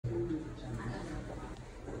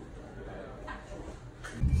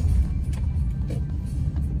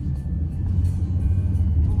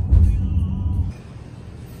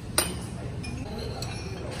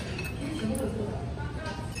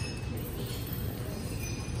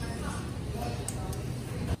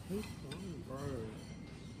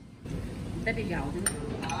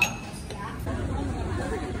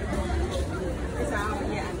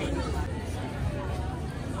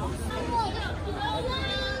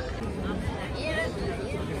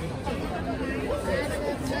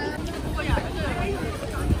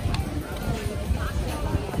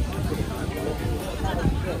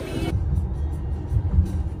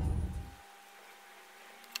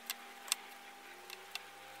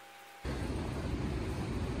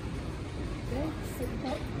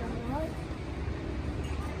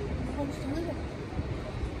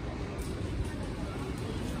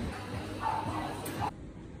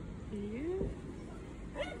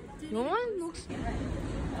No one looks.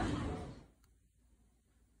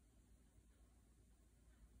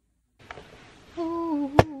 Oh.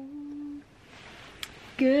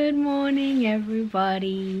 Good morning,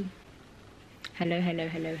 everybody. Hello, hello,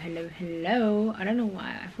 hello, hello, hello. I don't know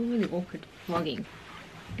why I feel really awkward vlogging.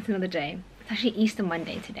 It's another day. It's actually Easter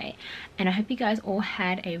Monday today, and I hope you guys all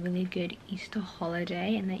had a really good Easter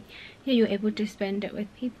holiday and that you're able to spend it with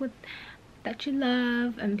people that you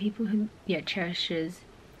love and people who cherishes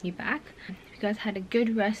you back. If you guys had a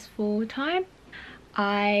good restful time,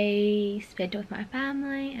 I spent it with my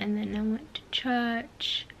family and then I went to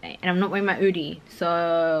church, and I'm not wearing my hoodie,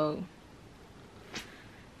 so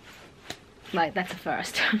like that's a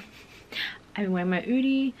first. I've been wearing my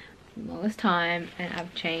hoodie for the longest time and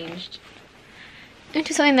I've changed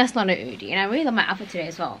into something that's not a hoodie, and I really love my outfit today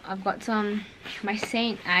as well. I've got my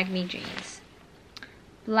Saint Agni jeans,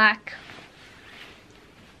 black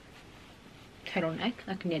turtleneck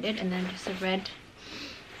like knitted, and then just a red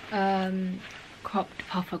cropped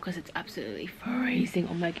puffer because it's absolutely freezing.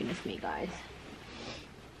 Oh my goodness me, guys.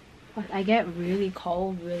 Like, I get really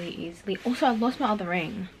cold really easily. Also, I've lost my other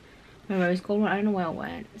ring, my rose gold one. I don't know where it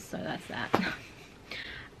went, so that's that.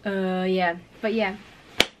 Yeah, but yeah,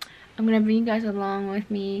 I'm gonna bring you guys along with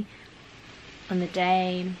me on the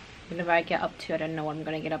day. Whatever I get up to, I don't know what I'm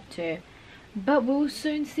gonna get up to, but we'll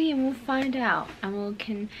soon see and we'll find out,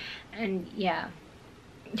 and yeah.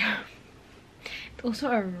 It's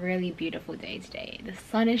also a really beautiful day today. The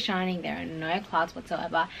sun is shining, there are no clouds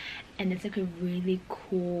whatsoever, and it's like a really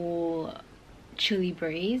cool chilly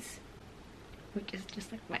breeze, which is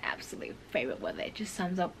just like my absolute favorite weather. It just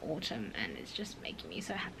sums up autumn and it's just making me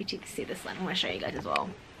so happy to see the sun. I want to show you guys as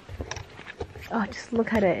well. Oh, just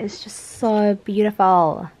look at it, it's just so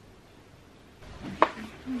beautiful.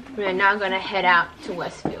 We're now gonna head out to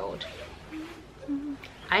Westfield.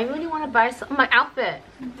 I really want to buy my outfit.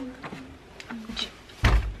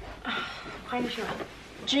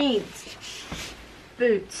 Jeans,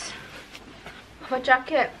 boots, my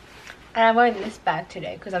jacket, and I'm wearing this bag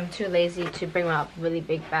today because I'm too lazy to bring my really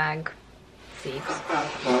big bag. Sleeves.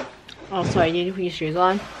 Oh, sorry, you need to put your shoes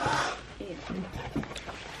on.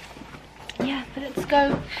 Yeah, but let's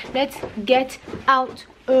go. Let's get out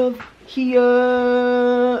of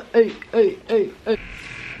here. Hey, hey, hey, hey.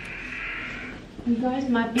 You guys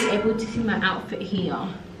might be able to see my outfit here.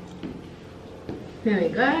 There we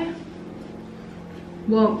go.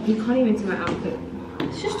 Well, you can't even see my outfit.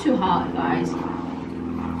 It's just too hard, guys.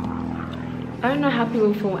 I don't know how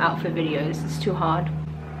people film outfit videos. It's too hard.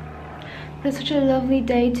 But it's such a lovely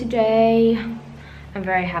day today. I'm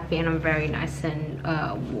very happy and I'm very nice and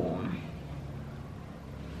warm.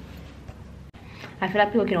 I feel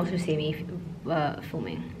like people can also see me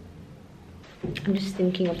filming. I'm just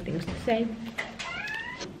thinking of things to say.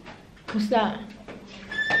 What's that?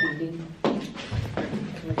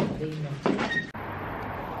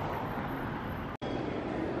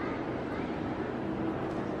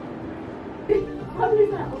 What is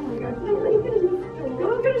that? Oh my god. No,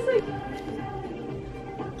 I'm gonna say.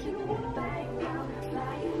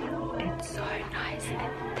 It's so nice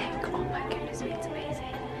and thick. Oh my goodness, it's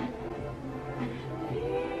amazing.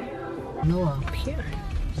 No 啊，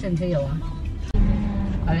識唔識用啊？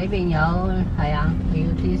我呢邊有，係啊，你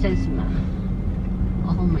要 T-shirt 嘛？我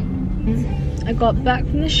好明。I got back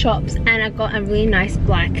from the shops and I got a really nice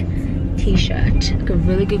black t-shirt, like a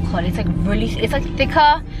really good quality. It's like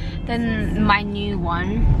thicker than my new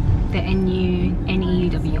one, the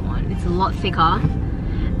NEUW one. It's a lot thicker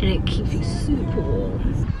and it keeps you super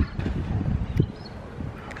warm.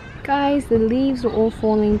 Guys, the leaves are all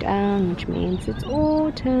falling down, which means it's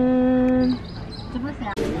autumn.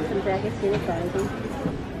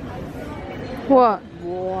 What?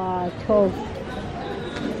 Wow, tough.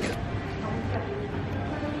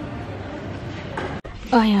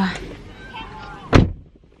 Oh yeah.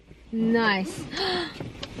 Nice.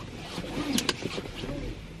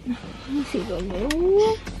 Let me see the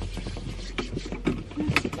little.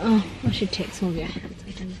 Oh, I should take some of your hands.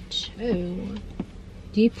 I don't know.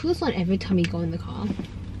 Do you put this on every time you go in the car?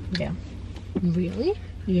 Yeah. Really?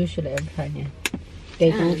 Usually every time, yeah.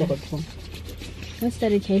 They do the good. That's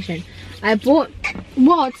dedication. I bought.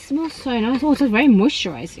 Wow, it smells so nice. Oh, it's very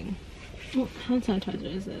moisturizing. What hand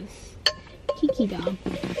sanitizer is this? Kiki doll.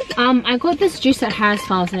 I got this juice that has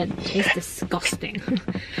smells and it tastes disgusting.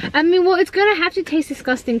 I mean, well, it's gonna have to taste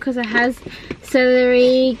disgusting because it has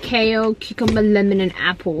celery, kale, cucumber, lemon, and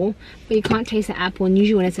apple. But you can't taste the apple. And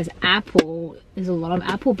usually when it says apple, there's a lot of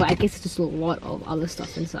apple. But I guess it's just a lot of other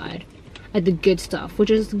stuff inside, like the good stuff,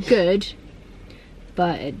 which is good.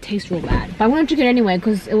 But it tastes real bad. But I wanted to get it anyway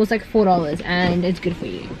because it was like $4 and it's good for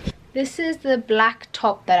you. This is the black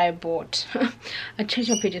top that I bought. I changed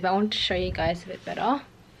my pictures, but I wanted to show you guys a bit better.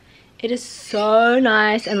 It is so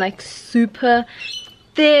nice and like super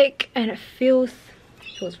thick, and it feels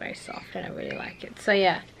very soft, and I really like it. So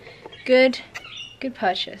yeah, good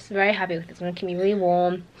purchase. Very happy with this. It's gonna keep me really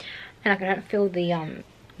warm, and I can feel the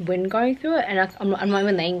wind going through it, and I'm not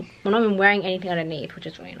even wearing anything underneath, which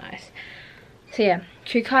is really nice. So yeah,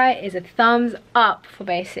 Kukai is a thumbs up for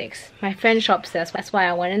basics. My friend shops there, so that's why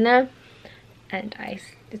I went in there. And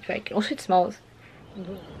it's very good. Also, it smells.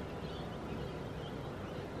 And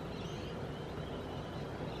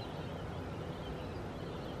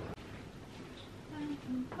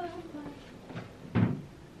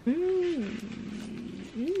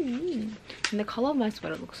the color of my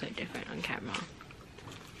sweater looks so different on camera.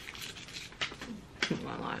 I'm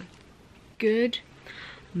not lying. Good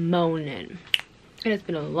morning. It has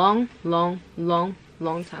been a long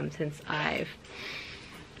time since I've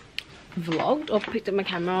vlogged or picked up my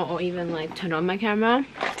camera or even like turned on my camera.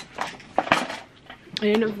 I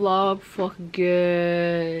didn't vlog for a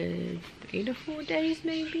good 3 to 4 days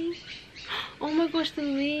maybe. Oh my gosh, the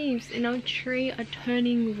leaves in our tree are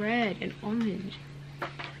turning red and orange,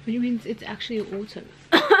 which means it's actually autumn.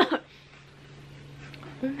 Oh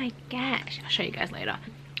my gosh, I'll show you guys later.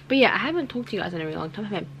 But yeah, I haven't talked to you guys in a really long time. I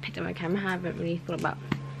haven't picked up my camera. I haven't really thought about,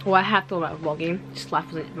 well, I have thought about vlogging. Just life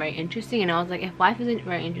wasn't very interesting, and I was like, if life isn't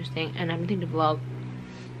very interesting and I have nothing to vlog,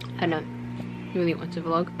 I don't really want to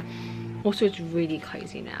vlog. Also, it's really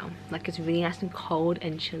cozy now. Like, it's really nice and cold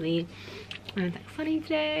and chilly, and it's like sunny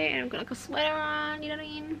today, and I've got like a sweater on, you know what I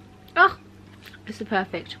mean? Oh, this is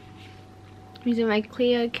perfect. I'm using my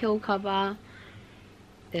clear Kill cover,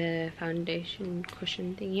 the foundation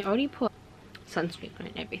cushion thingy. I already put sunscreen on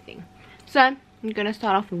and everything. So I'm gonna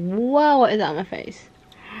start off with, whoa, what is that on my face?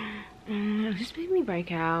 It just made me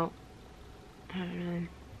break out. I don't know.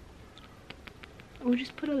 We'll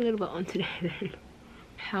just put a little bit on today then.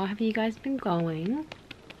 How have you guys been going?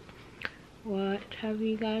 What have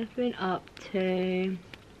you guys been up to?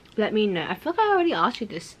 Let me know. I feel like I already asked you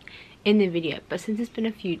this in the video, but since it's been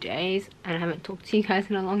a few days and I haven't talked to you guys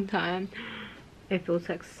in a long time, it feels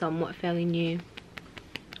like somewhat fairly new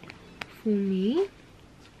for me.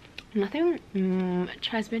 Nothing much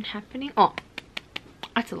has been happening. Oh,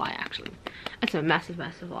 that's a lie actually. That's a massive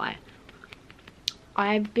lie.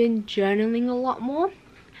 I've been journaling a lot more,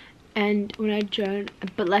 and when I journal,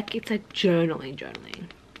 but like it's like journaling,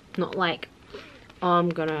 not like, oh, I'm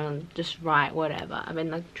gonna just write whatever. I've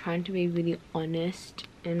been like trying to be really honest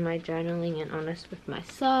in my journaling and honest with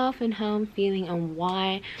myself and how I'm feeling and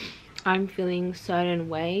why I'm feeling certain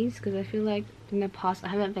ways, because I feel like in the past I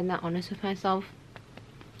haven't been that honest with myself,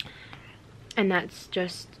 and that's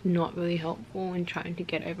just not really helpful in trying to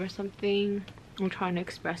get over something. I'm trying to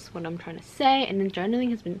express what I'm trying to say, and then journaling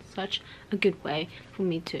has been such a good way for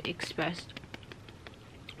me to express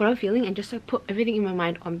what I'm feeling and just like put everything in my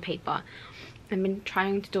mind on paper. I've been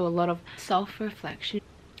trying to do a lot of self-reflection.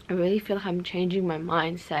 I really feel like I'm changing my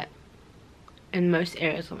mindset in most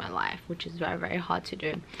areas of my life, which is very, very hard to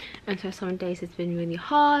do. And so some days it's been really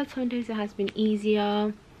hard, some days it has been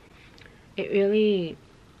easier. It really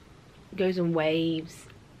goes in waves,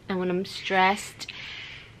 and when I'm stressed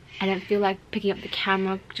I don't feel like picking up the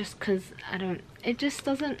camera just because it just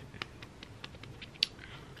doesn't,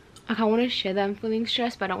 like, I want to share that I'm feeling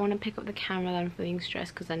stressed, but I don't want to pick up the camera that I'm feeling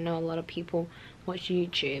stressed, because I know a lot of people watch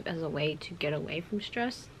YouTube as a way to get away from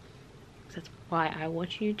stress. That's why I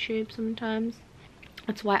watch YouTube sometimes.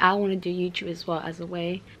 That's why I want to do YouTube as well, as a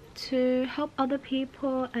way to help other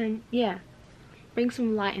people and yeah, bring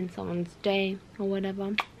some light in someone's day or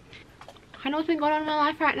whatever. I know what's been going on in my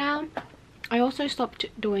life right now. I also stopped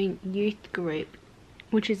doing youth group,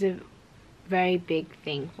 which is a very big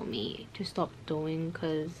thing for me to stop doing,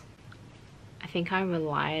 because I think I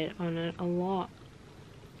relied on it a lot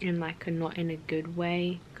in like a not in a good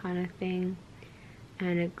way kind of thing,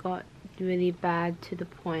 and it got really bad to the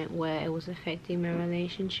point where it was affecting my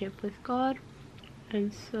relationship with God.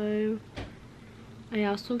 And so I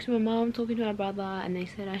was talking to my mom, talking to my brother, and they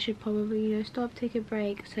said I should probably, you know, stop, take a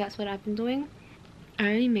break. So that's what I've been doing. I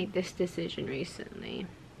only made this decision recently.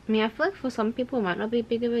 I mean, I feel like for some people it might not be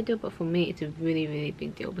big of a deal, but for me it's a really, really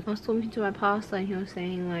big deal. Because I was talking to my pastor and he was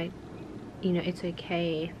saying like, you know, it's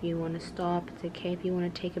okay if you want to stop, it's okay if you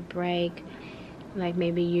want to take a break. Like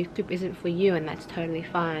maybe youth group isn't for you, and that's totally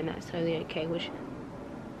fine, that's totally okay, which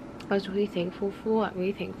I was really thankful for. I'm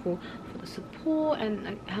really thankful for the support and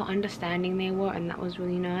like how understanding they were, and that was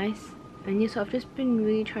really nice. And yes, I've just been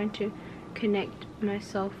really trying to connect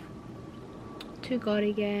myself to God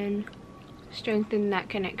again, strengthen that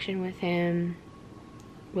connection with him,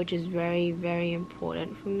 which is very, very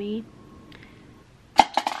important for me.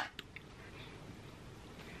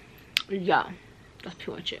 Yeah, that's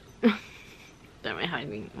pretty much it. Don't really have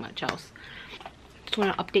anything much else. Just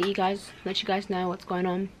want to update you guys, let you guys know what's going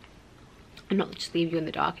on, and not just leave you in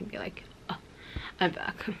the dark and be like, oh, I'm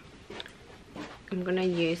back. I'm gonna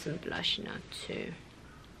use some blush now too.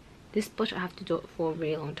 This blush I have to do it for a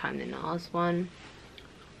really long time, the NARS one,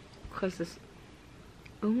 because this,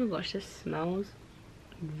 oh my gosh, this smells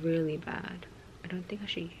really bad. I don't think I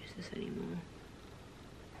should use this anymore.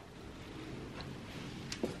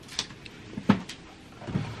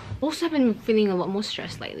 Also, I've been feeling a lot more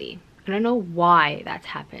stressed lately. I don't know why that's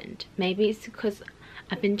happened. Maybe it's because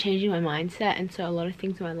I've been changing my mindset, and so a lot of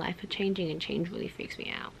things in my life are changing, and change really freaks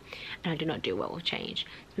me out, and I do not do well with change.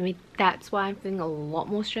 So maybe that's why I'm feeling a lot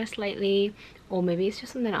more stressed lately, or maybe it's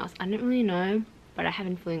just something else. I don't really know, but I have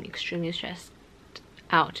been feeling extremely stressed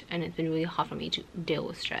out, and it's been really hard for me to deal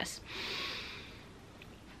with stress.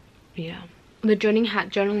 Yeah, the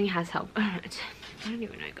journaling has helped. I don't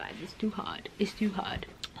even know, guys. It's too hard. It's too hard.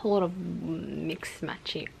 A whole lot of mixed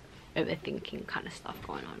matchy overthinking kind of stuff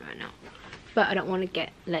going on right now, but I don't want to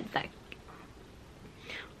let that,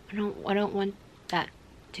 I don't want that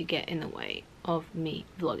to get in the way of me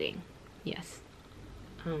vlogging. Yes.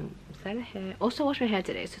 Is that a hair? Also washed my hair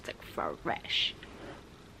today, so it's like fresh.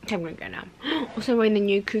 Okay, I'm gonna go now. Also wearing the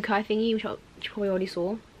new Kukai thingy, which you probably already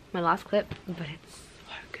saw my last clip, but it's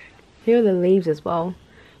so good. Here are the leaves as well.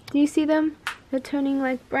 Do you see them? They're turning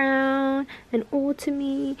like brown and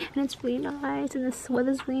autumny, and it's really nice, and the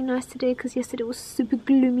weather's really nice today because yesterday was super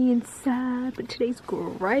gloomy and sad, but today's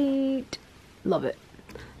great. Love it.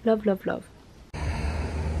 Love, love, love.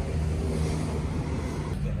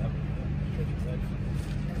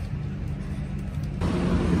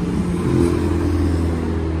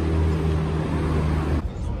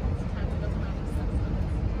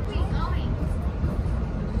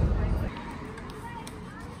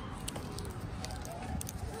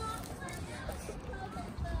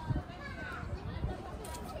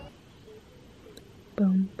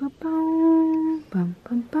 Bum, bum, bum, bum,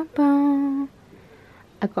 bum, bum, bum.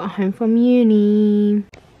 I got home from uni.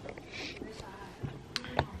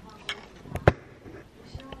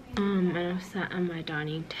 And I've sat at my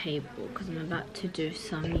dining table because I'm about to do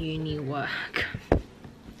some uni work.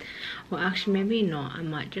 Well, actually, maybe not. I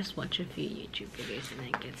might just watch a few YouTube videos and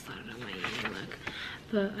then get started on my uni work.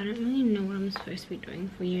 But I don't really know what I'm supposed to be doing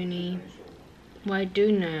for uni. Well, I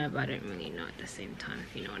do know, but I don't really know at the same time,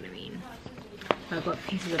 if you know what I mean. I've got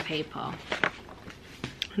pieces of paper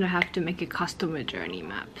and I have to make a customer journey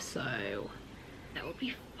map, so that would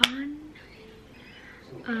be fun.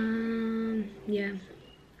 Yeah,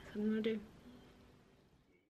 that's what I'm gonna do.